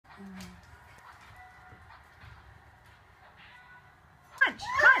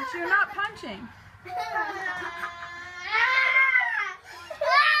You're not punching.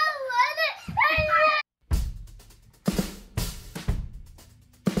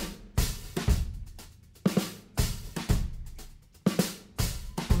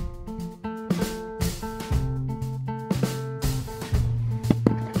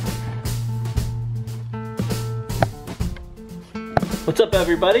 What's up,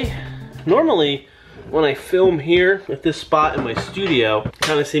 everybody? Normally, when I film here at this spot in my studio, you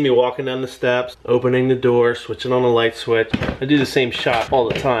kind of see me walking down the steps, opening the door, switching on the light switch. I do the same shot all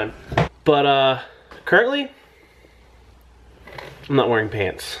the time. But currently, I'm not wearing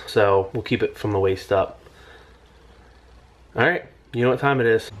pants, so we'll keep it from the waist up. All right, you know what time it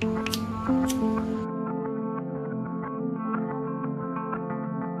is.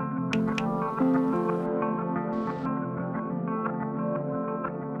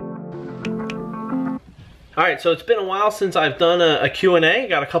 Alright, so it's been a while since I've done a Q&A.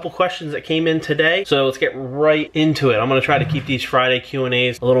 Got a couple questions that came in today, so let's get right into it. I'm going to try to keep these Friday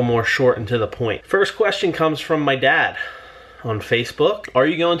Q&As a little more short and to the point. First question comes from my dad on Facebook. Are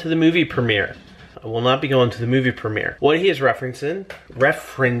you going to the movie premiere? I will not be going to the movie premiere. What he is referring,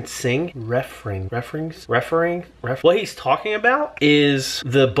 what he's talking about is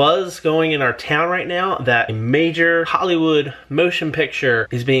the buzz going in our town right now that a major Hollywood motion picture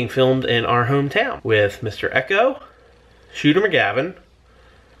is being filmed in our hometown with Mr. Echo, Shooter McGavin,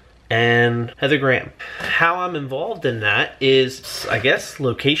 and Heather Graham. How I'm involved in that is, I guess,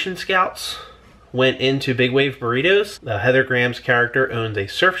 location scouts went into Big Wave Burritos. Heather Graham's character owns a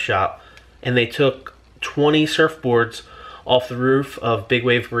surf shop, and they took 20 surfboards off the roof of Big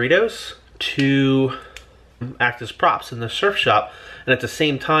Wave Burritos to act as props in the surf shop. And at the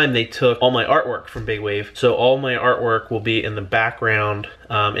same time, they took all my artwork from Big Wave. So all my artwork will be in the background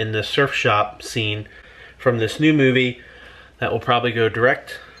in the surf shop scene from this new movie that will probably go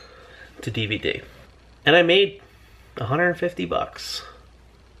direct to DVD. And I made 150 bucks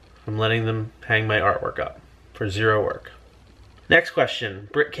from letting them hang my artwork up for zero work. Next question,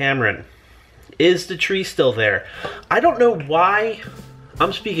 Britt Cameron. Is the tree still there? I don't know why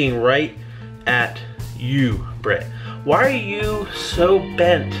I'm speaking right at you, Britt. Why are you so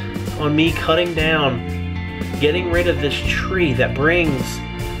bent on me cutting down, getting rid of this tree that brings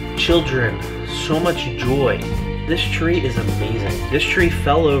children so much joy? This tree is amazing. This tree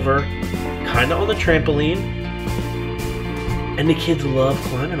fell over kind of on the trampoline, and the kids love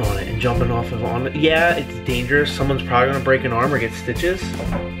climbing on it and jumping off of on it. Yeah, it's dangerous. Someone's probably gonna break an arm or get stitches.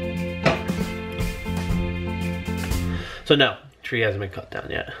 So no, tree hasn't been cut down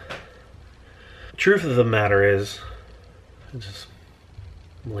yet. Truth of the matter is, I'm just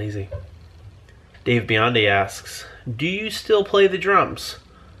lazy. Dave Biondi asks, do you still play the drums?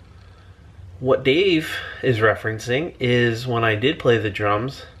 What Dave is referencing is when I did play the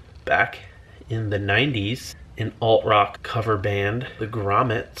drums back in the 90s. An alt-rock cover band, the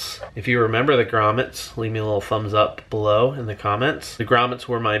Grommets. If you remember the Grommets, leave me a little thumbs up below in the comments. The Grommets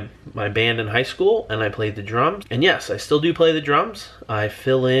were my band in high school, and I played the drums. And yes, I still do play the drums. I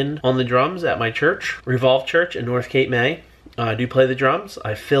fill in on the drums at my church, Revolve Church in North Cape May. I do play the drums.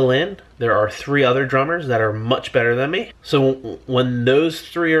 I fill in. There are 3 other drummers that are much better than me. So when those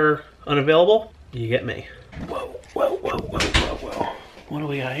 3 are unavailable, you get me. Whoa, whoa, whoa, whoa, whoa, whoa. What do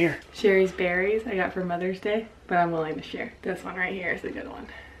we got here? Sherry's berries I got for Mother's Day, but I'm willing to share. This one right here is a good one.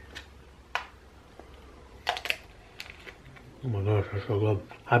 Oh my gosh, that's so good.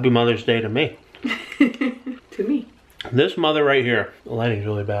 Happy Mother's Day to me. To me. This mother right here, the lighting's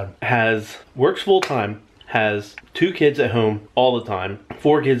really bad, works full time, has 2 kids at home all the time,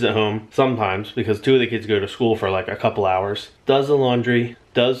 4 kids at home sometimes because 2 of the kids go to school for like a couple hours, does the laundry,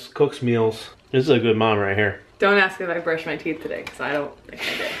 cooks meals. This is a good mom right here. Don't ask if I brushed my teeth today, because I don't think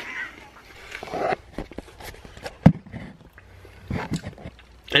I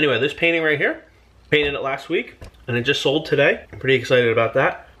did. Anyway, this painting right here, painted it last week, and it just sold today. I'm pretty excited about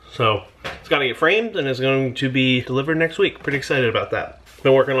that. So, it's got to get framed, and it's going to be delivered next week. Pretty excited about that.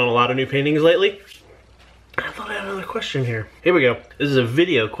 Been working on a lot of new paintings lately. I thought I had another question here. Here we go. This is a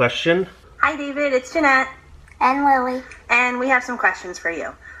video question. Hi David, it's Jeanette. And Lily. And we have some questions for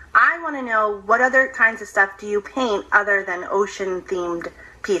you. I want to know, what other kinds of stuff do you paint other than ocean-themed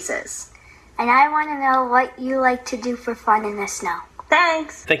pieces? And I want to know what you like to do for fun in the snow.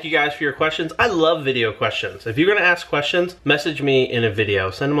 Thanks! Thank you guys for your questions. I love video questions. If you're going to ask questions, message me in a video.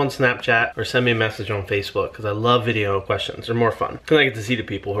 Send them on Snapchat or send me a message on Facebook, because I love video questions. They're more fun, because I get to see the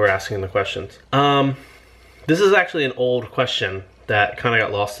people who are asking the questions. This is actually an old question that kind of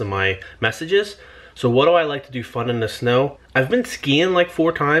got lost in my messages. So what do I like to do fun in the snow? I've been skiing like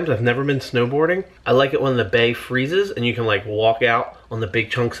 4 times. I've never been snowboarding. I like it when the bay freezes and you can like walk out on the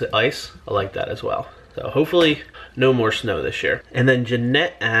big chunks of ice. I like that as well. So hopefully no more snow this year. And then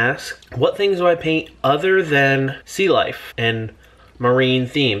Jeanette asks, what things do I paint other than sea life and marine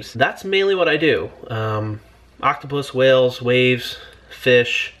themes? That's mainly what I do. Octopus, whales, waves,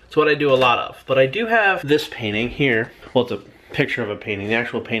 fish. It's what I do a lot of. But I do have this painting here. Well, it's a picture of a painting. The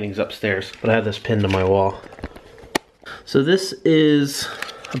actual painting's upstairs, but I have this pinned to my wall. So this is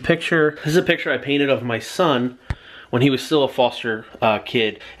a picture. This is a picture I painted of my son when he was still a foster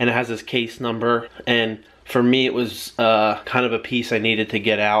kid, and it has his case number. And for me, it was kind of a piece I needed to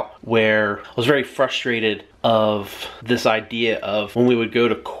get out, where I was very frustrated of this idea of when we would go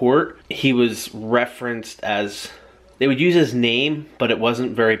to court, he was referenced as, they would use his name, but it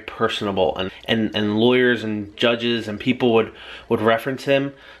wasn't very personable, and lawyers and judges and people would reference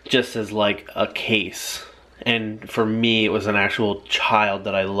him just as like a case. And for me, it was an actual child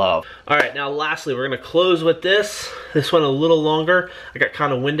that I love. All right, now lastly, we're gonna close with this. This one a little longer. I got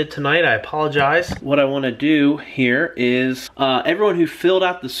kind of winded tonight, I apologize. What I wanna do here is, everyone who filled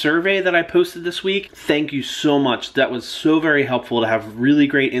out the survey that I posted this week, thank you so much. That was so very helpful to have really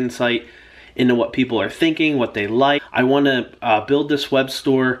great insight into what people are thinking, what they like. I wanna build this web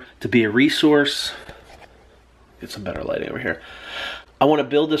store to be a resource. Get some better lighting over here. I want to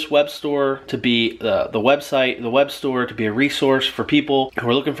build this web store to be the web store to be a resource for people who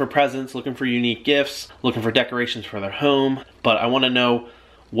are looking for presents, looking for unique gifts, looking for decorations for their home. But I want to know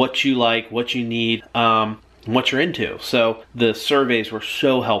what you like, what you need, what you're into. So the surveys were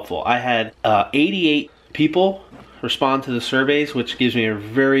so helpful. I had 88 people respond to the surveys, which gives me a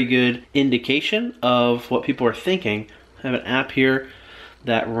very good indication of what people are thinking. I have an app here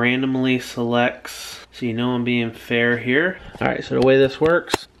that randomly selects, so you know I'm being fair here. All right, so the way this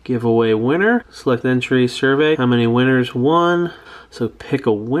works, giveaway winner, select entry survey, how many winners won. So pick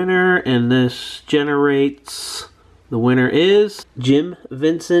a winner, and this generates, the winner is Jim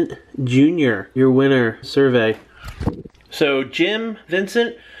Vincent Jr., your winner survey. So Jim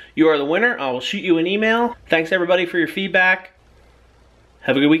Vincent, you are the winner. I will shoot you an email. Thanks everybody for your feedback.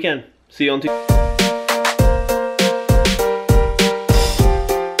 Have a good weekend. See you on Tuesday.